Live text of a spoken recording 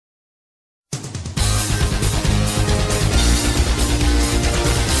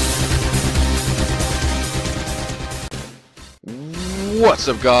What's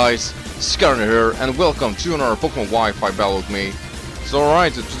up guys, Skarner here and welcome to another Pokemon Wi-Fi battle with me. So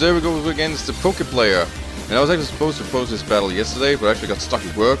alright, today we go against the Pokeplayer. And I was actually supposed to post this battle yesterday, but I actually got stuck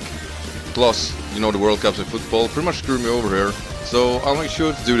at work. Plus, you know, the World Cups in football pretty much screwed me over here. So I'll make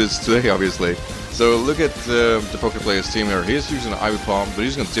sure to do this today, obviously. So look at the Pokeplayer's team here. He's using an Ivy Palm, but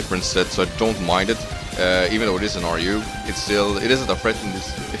he's using a different set, so I don't mind it. Even though it is an RU, it isn't a threat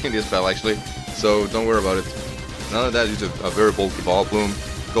in this battle actually. So don't worry about it. None of that, use a very bulky ball plume,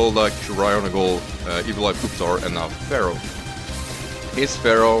 Golduck, Rhyhorn Gold, Eviloy Pupitar, and now Pharaoh. His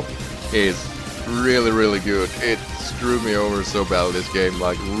Pharaoh is really good. It screwed me over so bad this game,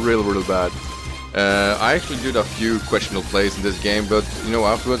 like really bad. I actually did a few questionable plays in this game, but you know,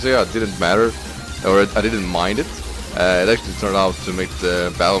 afterwards, yeah, it didn't matter, or I didn't mind it. It actually turned out to make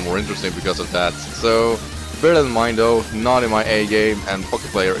the battle more interesting because of that. So better than mine though, not in my A game, and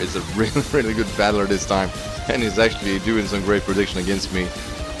Pokeplayer is a really good battler this time. And he's actually doing some great prediction against me.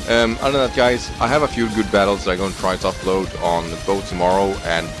 Other than that, guys, I have a few good battles that I'm going to try to upload on both tomorrow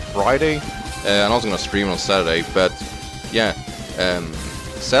and Friday. I'm also going to stream on Saturday, but yeah,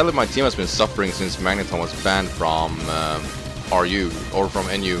 sadly my team has been suffering since Magneton was banned from RU, or from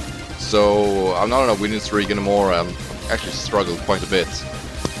NU. So I'm not on a winning streak anymore. I'm actually struggled quite a bit.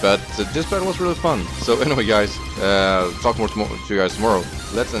 But this battle was really fun. So anyway, guys, talk more to you guys tomorrow.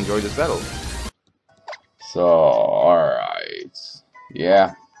 Let's enjoy this battle. So, alright,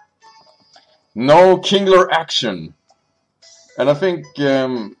 yeah, no Kingler action, and I think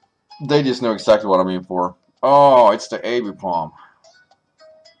they just know exactly what I'm in for. Oh, it's the Ivy Palm,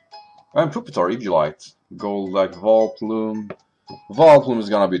 and Pupitar, Eviolite, Golduck, Volplume. Volplume is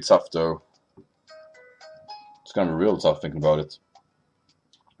gonna be tough though, it's gonna be real tough thinking about it.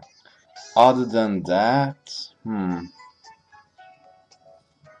 Other than that, you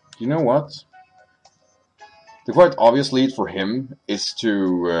know what? The quite obvious lead for him is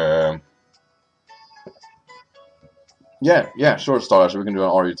to, yeah, short starter, so we can do an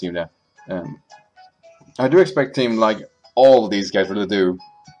RU team there. I do expect him, like all of these guys really do,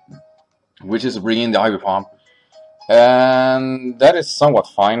 which is bring in the Ivy Palm, and that is somewhat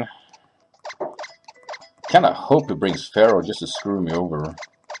fine. Kinda hope he brings Pharaoh just to screw me over.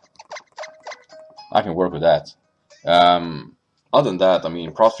 I can work with that. Other than that, I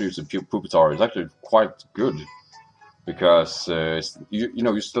mean, Prostitutes and Pupitar is actually quite good. Because, you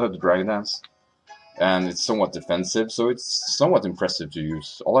know, you still have the Dragon Dance. And it's somewhat defensive, so it's somewhat impressive to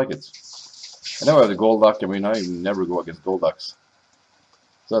use. I like it. And now I have the Golduck. I mean, I never go against Golducks.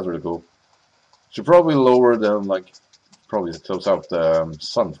 So that's really cool. Should probably lower them, like, probably close out the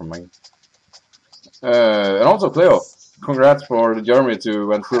Sun from me. And also, Cleo. Congrats for Jeremy to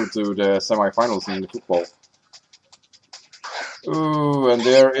went through to the semi-finals in the football. Ooh, and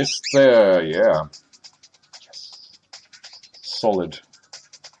there is the, yeah. Yes. Solid.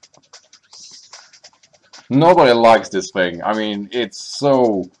 Nobody likes this thing. I mean, it's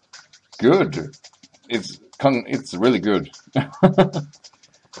so good. It's really good.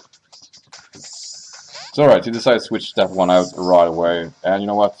 It's alright, you decide to switch that one out right away. And you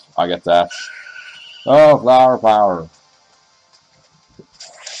know what? I get that. Oh, flower power.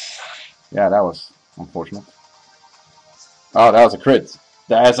 Yeah, that was unfortunate. Oh, that was a crit.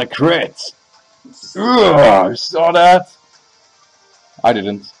 That's a crit! Ugh, you saw that? I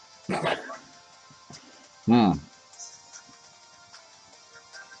didn't.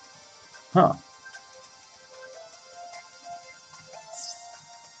 Huh.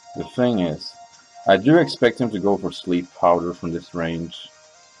 The thing is, I do expect him to go for Sleep Powder from this range.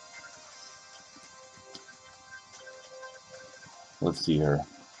 Let's see here.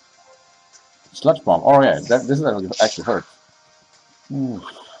 Sludge Bomb. Oh yeah, this actually hurt.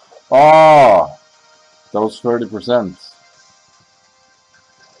 Oh, those 30%.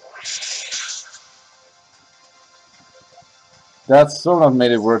 That still not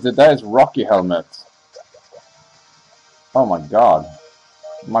made it worth it. That is Rocky Helmet. Oh my god.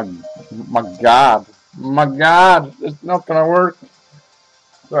 My god. It's not gonna work.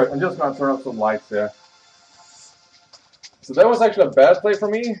 Sorry, I'm just gonna turn off some lights there. So that was actually a bad play for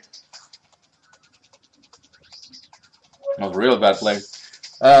me. That was a real bad play.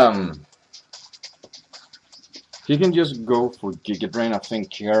 He can just go for Giga Drain, I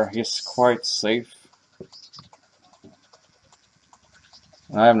think here. He's quite safe.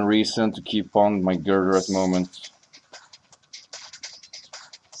 I have no reason to keep on my girder at the moment.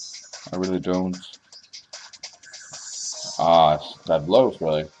 I really don't. Ah, that blows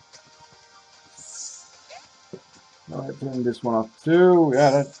really. Alright, turn this one off too.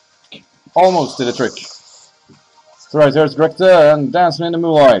 Yeah, that almost did a trick. Alright, there's Director and Dancing in the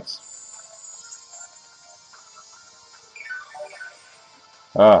Moonlight.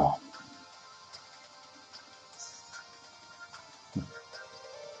 Ah.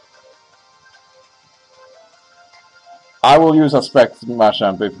 I will use a spec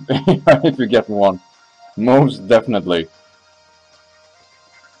Machamp if you get one. Most definitely.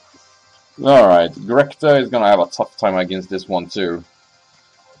 Alright, Grekta is gonna have a tough time against this one too.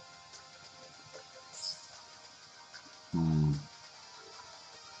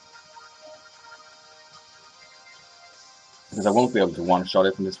 Because I won't be able to one-shot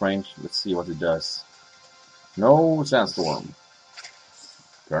it from this range. Let's see what it does. No Sandstorm.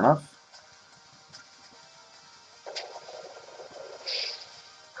 Fair enough.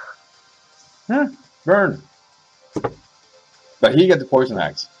 Huh, burn. But he gets the Poison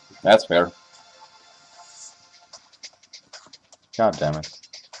Axe. That's fair. God damn it.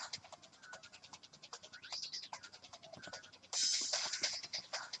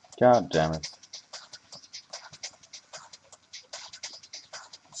 God damn it.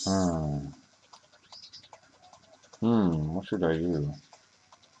 What should I do?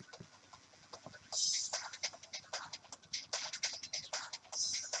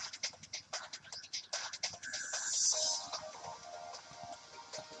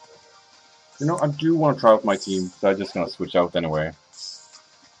 You know, I do want to try out my team, so I'm just gonna switch out anyway.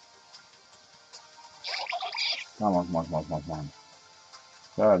 Come on, come on, come on, come on, come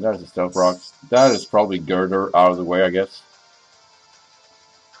on. There's the Stealth Rocks. That is probably Girder out of the way, I guess.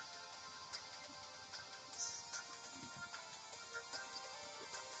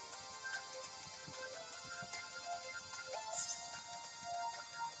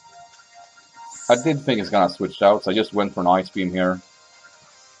 I did think it's gonna switch out, so I just went for an Ice Beam here.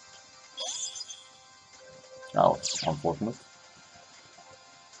 Oh, unfortunate.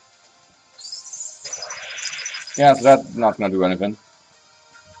 Yeah, so that's not gonna do anything.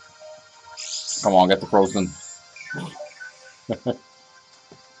 Come on, get the Frozen.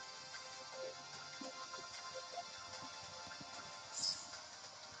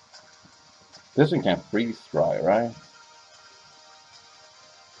 This one can't freeze dry, right?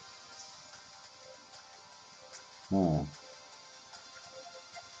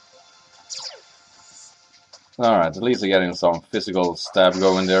 Alright, at least they're getting some physical stab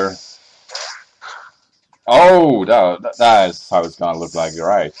going there. Oh, that is how it's gonna look like,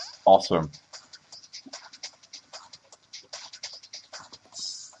 right? Awesome.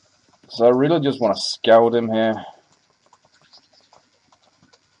 So I really just want to scout him here.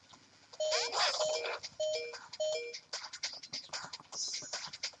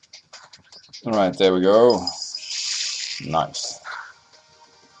 Alright, there we go. Nice.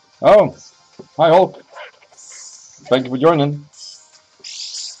 Oh, hi Hulk. Thank you for joining.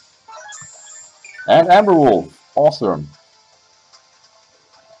 And Amber Wolf. Awesome.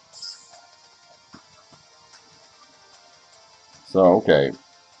 So, okay.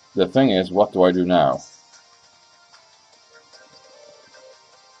 The thing is, what do I do now?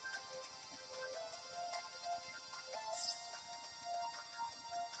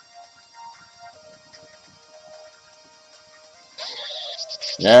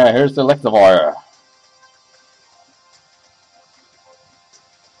 Yeah, here's the Electivire.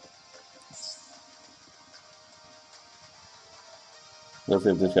 Let's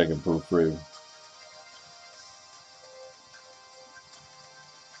see if this guy can pull through.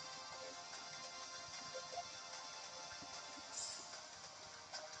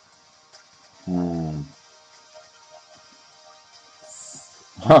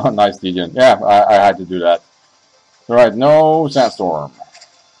 Nice, Degen. Yeah, I had to do that. Alright, no Sandstorm.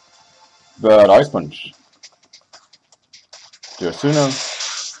 But Ice Punch. Do it sooner.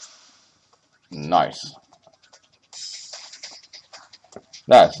 Nice.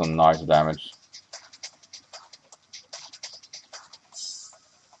 That's some nice damage.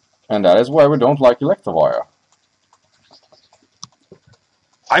 And that is why we don't like Electivire.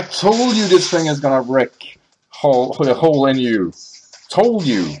 I told you this thing is gonna wreck the hole in you. Told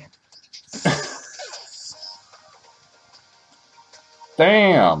you.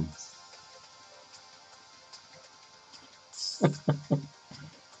 Damn.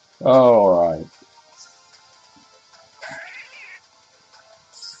 Alright.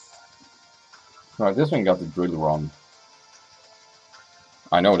 Alright, this one got the drill run.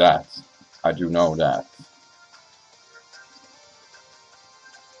 I know that. I do know that.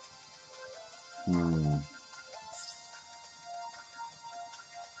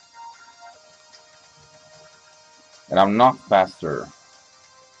 And I'm not faster.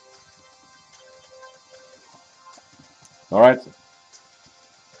 Alright.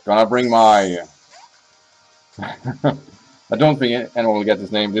 Gonna bring my... I don't think anyone will get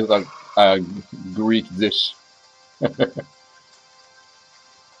this name. This is a Greek dish.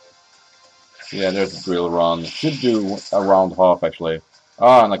 Yeah, there's a drill run. Should do around half, actually.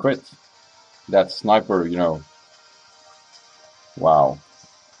 Ah, and I crit. That sniper, you know. Wow.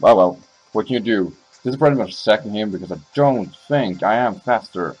 Well, what can you do? This is pretty much sacking him because I don't think I am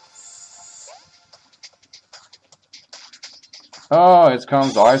faster. Oh, it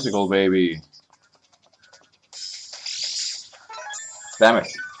comes the icicle, baby. Damn it.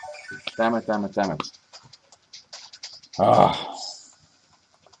 Damn it, damn it, damn it. Ah.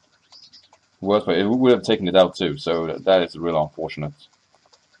 Worst way, it would have taken it out too, so that is really unfortunate.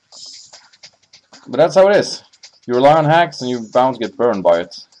 But that's how it is. You rely on hacks and you bound to get burned by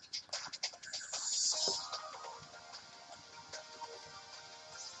it.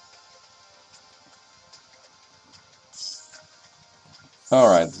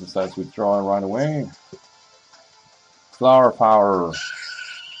 Alright, decides to withdraw right away. Flower power.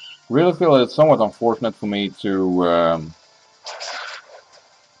 Really feel it's somewhat unfortunate for me to...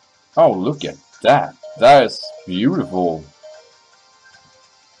 Oh, look at that. That is beautiful.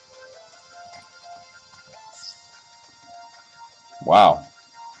 Wow.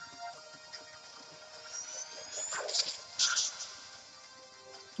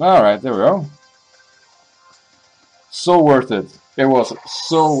 Alright, there we go. So worth it. It was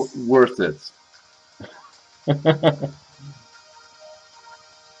so worth it.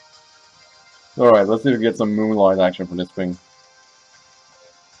 Alright, let's see if we get some moonlight action from this thing.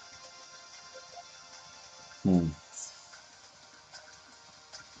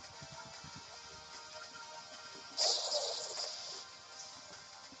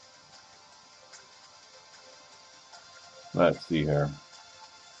 Let's see here.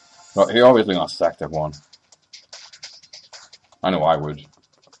 Well, he obviously gonna sack that one. I know I would.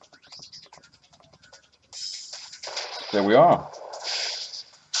 There we are.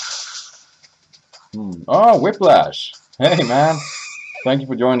 Oh, Whiplash! Hey, man! Thank you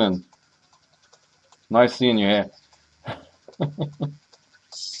for joining. Nice seeing you here.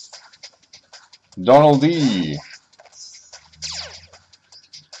 Donald D.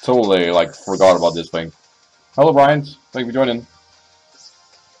 Totally, like, forgot about this thing. Hello, Brian. Thank you for joining.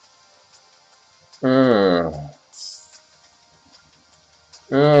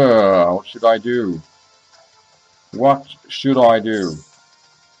 What should I do? What should I do?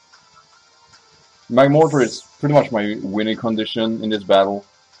 Magmortar is pretty much my winning condition in this battle,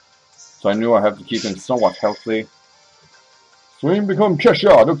 so I knew I have to keep him somewhat healthy. Swing become Kesha,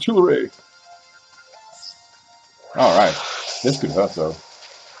 Artillery! Alright, this could hurt though.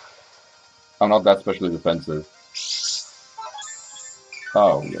 I'm not that specially defensive.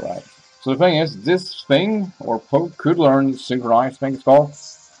 Oh, you're right. So the thing is, this thing, or Poke, could learn Synchronize, I think it's called.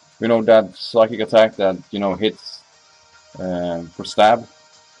 You know, that psychic attack that, you know, hits for stab.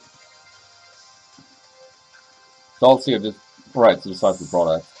 So I'll see if this... Right, so decides to draw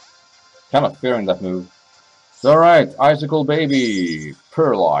that. Kind of fearing that move. So alright, Icicle Baby,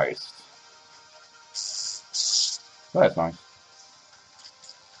 Paralyzed. That's nice.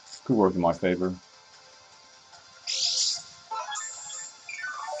 Could work in my favor.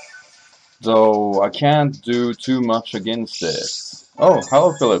 Though I can't do too much against it. Oh,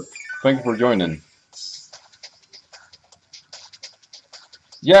 hello Philip. Thank you for joining.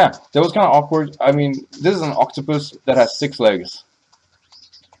 Yeah, that was kind of awkward. I mean, this is an octopus that has 6 legs.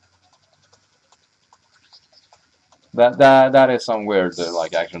 That is some weird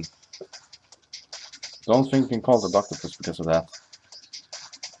like action. Don't think you can call it octopus because of that.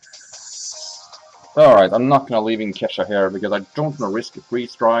 Alright, I'm not gonna leave in Kesha here because I don't wanna risk a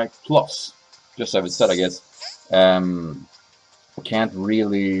 3-strike. Plus, just as it said, I guess, can't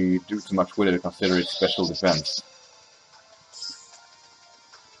really do too much with it to consider its special defense.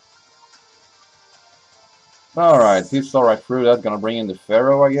 Alright, he's saw right through that. Gonna bring in the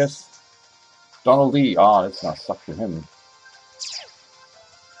Pharaoh, I guess. Donald D. Ah, that's gonna suck for him.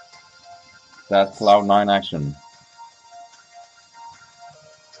 That's Cloud9 action.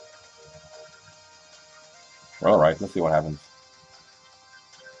 Alright, let's see what happens.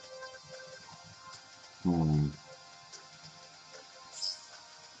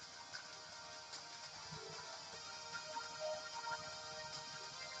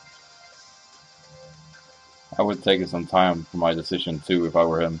 I would take some time for my decision too if I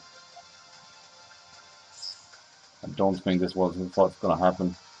were him. I don't think this was what's gonna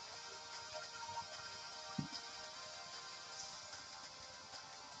happen.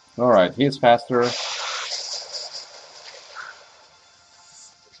 Alright, he's faster.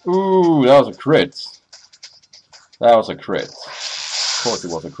 Ooh, that was a crit. That was a crit. Of course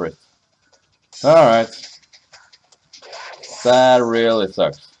it was a crit. Alright. That really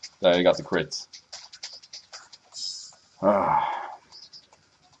sucks that he got the crits.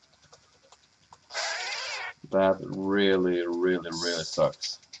 That really, really, really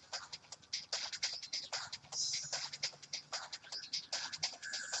sucks.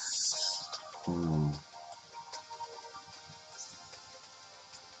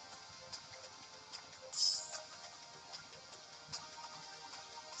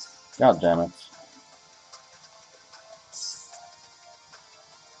 God damn it.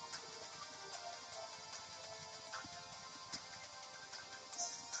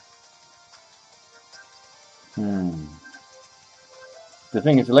 The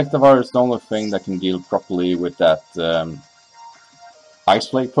thing is, Electivire is the only thing that can deal properly with that Ice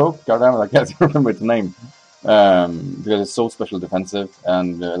Flake poke. God damn it, I can't remember its name. Because it's so special defensive,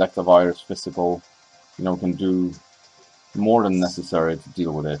 and Electivire's physical, you know, can do more than necessary to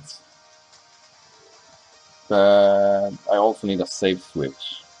deal with it. But I also need a safe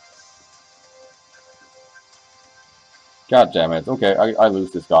switch. God damn it. Okay, I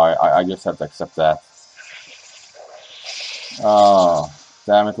lose this guy. I just have to accept that. Oh,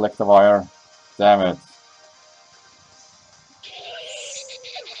 damn it, Electivire. Damn it.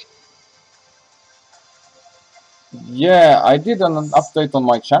 Yeah, I did an update on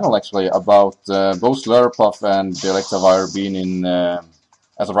my channel actually about both Slurpuff and the Electivire being in,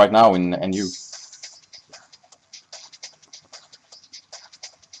 as of right now, in NU.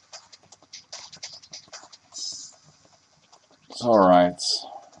 It's alright.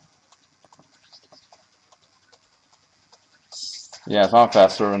 Yeah, so I'm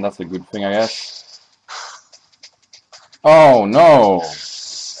faster, and that's a good thing, I guess. Oh no!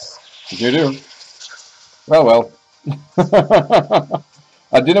 You do? Well, well.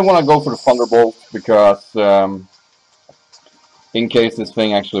 I didn't want to go for the Thunderbolt because, in case this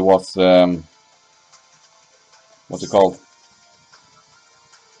thing actually was, what's it called?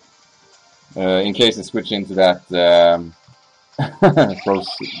 In case it switched into that,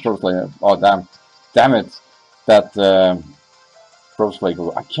 Froslayer. Oh, damn it. That,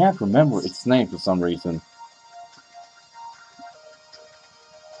 Froslayer. I can't remember its name for some reason.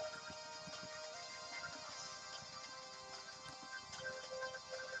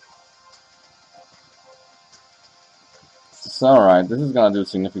 It's alright, this is gonna do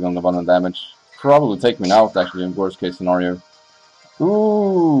significant amount of damage. Probably take me out, actually, in worst case scenario.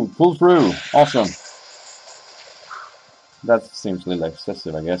 Ooh, pull through. Awesome. That seems a little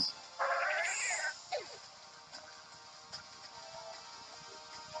excessive, I guess.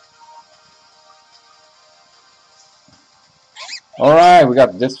 Alright, we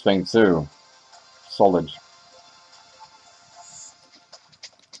got this thing too. Solid.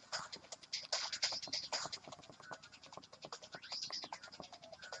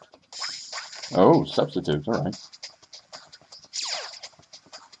 Oh, substitute, alright.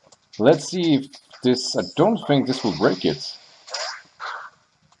 Let's see if this... I don't think this will break it.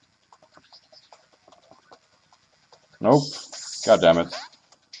 Nope. God damn it.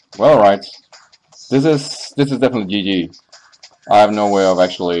 Well, alright. This is definitely GG. I have no way of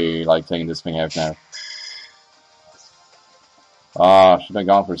actually, like, taking this thing out now. Ah, should have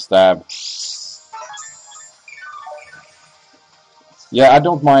gone for stab. Yeah, I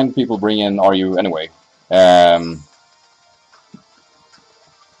don't mind people bringing in RU anyway.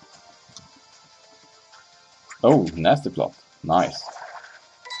 Oh, nasty plot. Nice.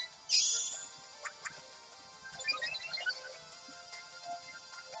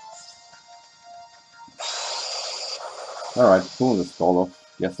 Alright, pulling the skull off.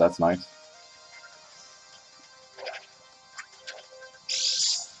 Yes, that's nice.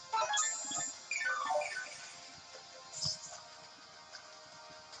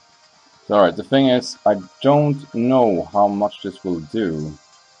 Alright, the thing is, I don't know how much this will do.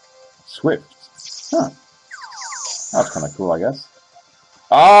 Swift. Huh. That's kind of cool, I guess.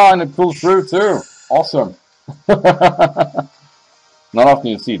 Ah, and it pulls through too! Awesome! Not often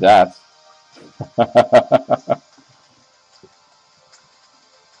you see that.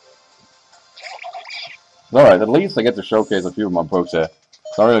 Alright, at least I get to showcase a few of my pokes here.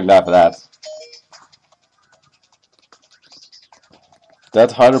 So I'm really glad for that.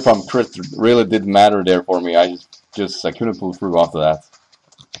 That Hydro Pump crit really did matter there for me. I couldn't pull through after that.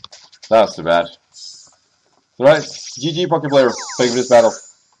 That's too bad. Alright, GG Pokeplayer. Thank you for this battle.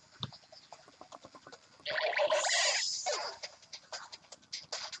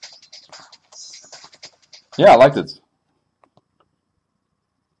 Yeah, I liked it.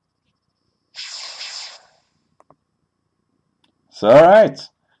 So, alright.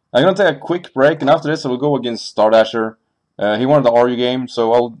 I'm gonna take a quick break, and after this I will go against Stardasher. He wanted the RU game,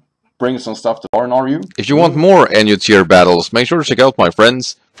 so I'll bring some stuff to RU. If you want more NU tier battles, make sure to check out my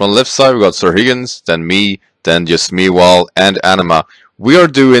friends. From the left side, we got Sir Higgins, then me, then JustWeavile, and Anima. We are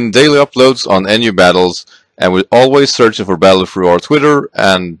doing daily uploads on NU battles, and we're always searching for battle through our Twitter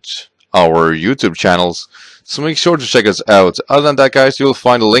and our YouTube channels. So make sure to check us out. Other than that, guys, you'll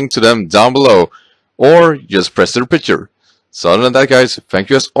find a link to them down below, or just press their picture. So other than that, guys, thank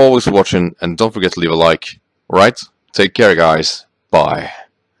you as always for watching, and don't forget to leave a like. Alright? Take care, guys. Bye.